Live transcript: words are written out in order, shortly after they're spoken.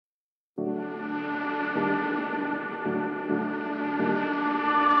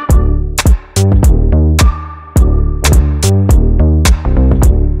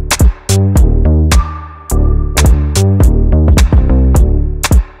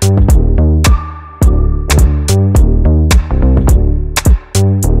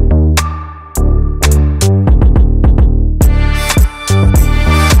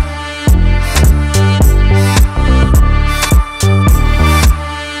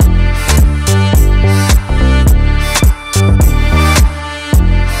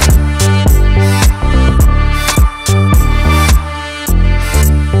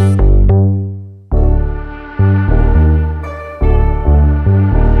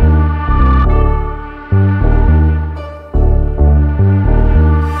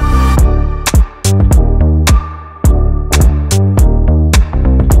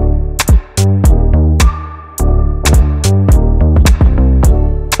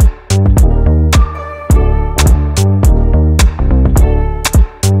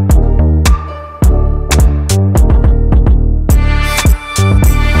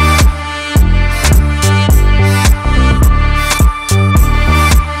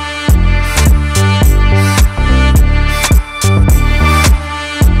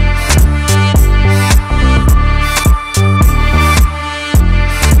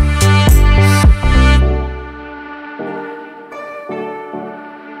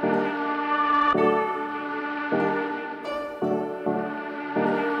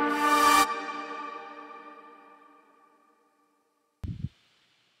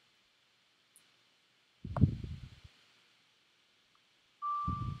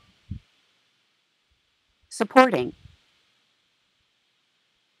Supporting.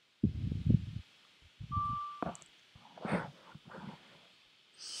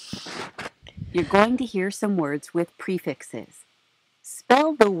 You're going to hear some words with prefixes.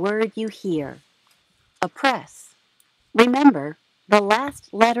 Spell the word you hear. Oppress. Remember, the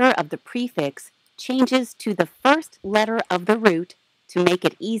last letter of the prefix changes to the first letter of the root to make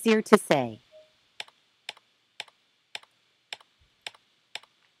it easier to say.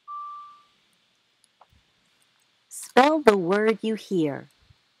 Spell the word you hear.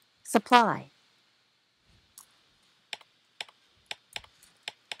 Supply.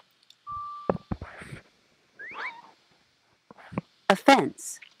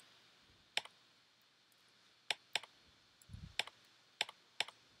 Offense.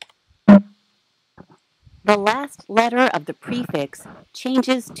 The last letter of the prefix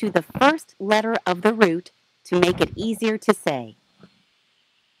changes to the first letter of the root to make it easier to say.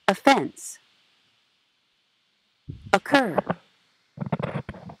 Offense. Occur.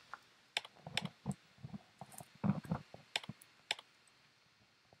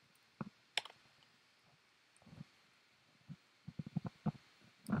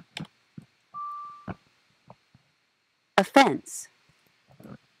 Offense.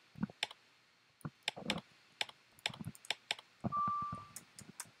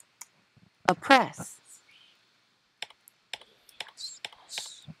 Oppress.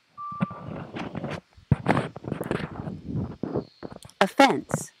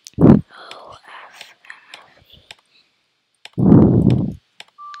 Offense.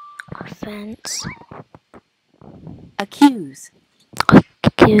 Offense. Accuse.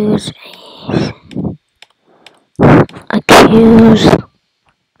 Accuse. Accuse.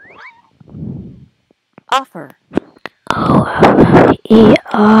 Offer. O-F-F-E-R.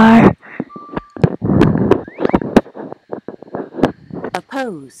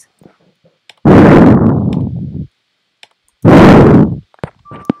 Oppose.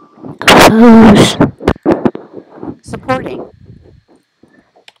 Oppose. Supporting.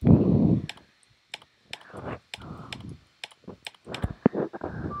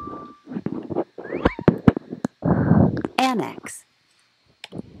 Annex.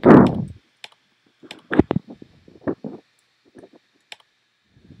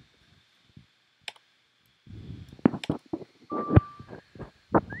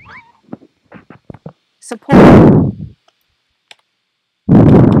 Support.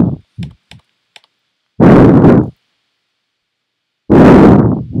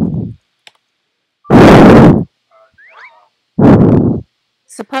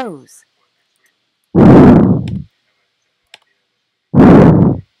 Suppose.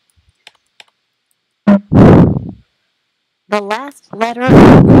 The last letter of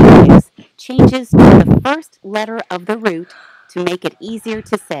the prefix changes to the first letter of the root to make it easier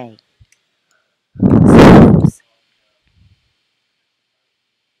to say. Suppose.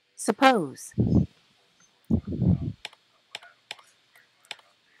 Suppose.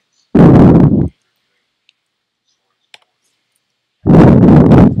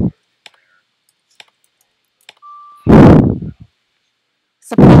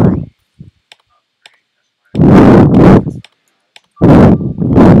 Supply.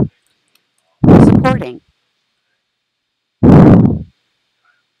 Supporting.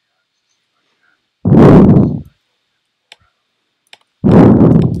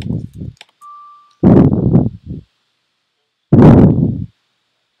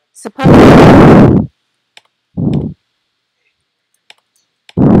 Suppose.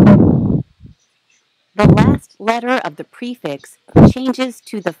 The last letter of the prefix changes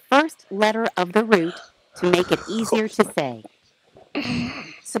to the first letter of the root to make it easier to say.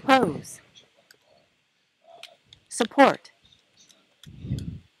 Suppose. Support.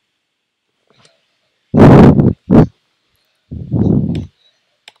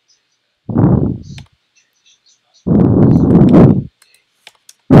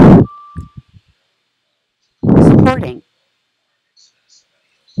 Supporting.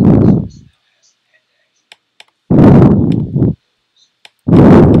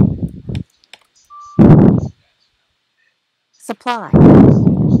 Supply.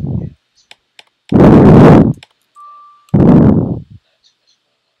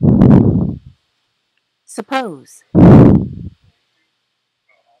 Suppose.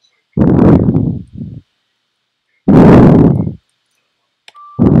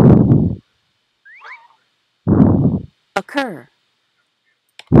 Occur.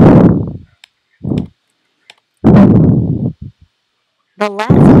 The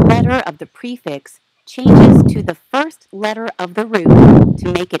last letter of the prefix changes to the first letter of the root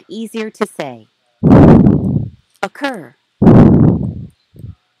to make it easier to say. Occur.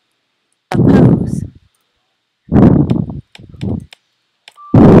 Oppose.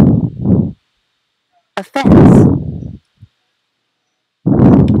 fence,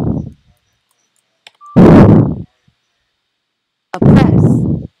 oppress,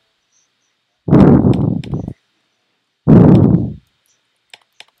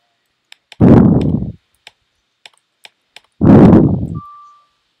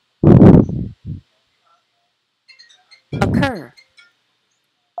 occur,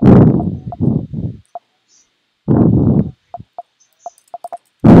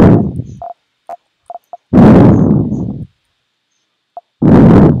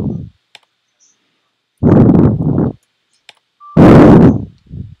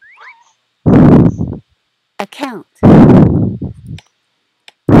 account,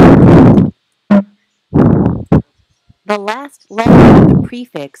 the last letter of the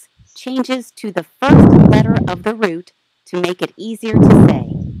prefix changes to the first letter of the root to make it easier to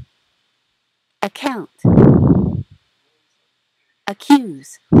say. Account,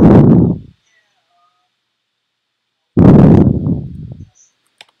 accuse,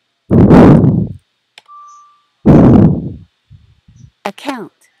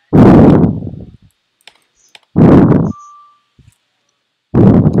 account,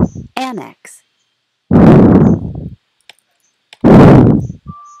 annex,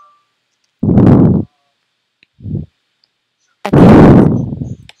 account,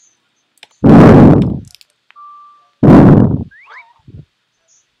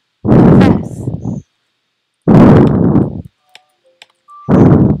 press,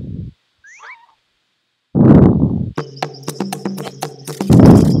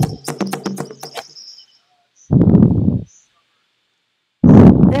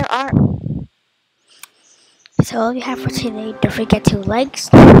 there are. So all you have for today. Don't forget to like,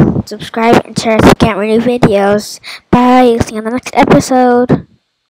 subscribe, and share so you can't miss new videos. Bye. See you on the next episode.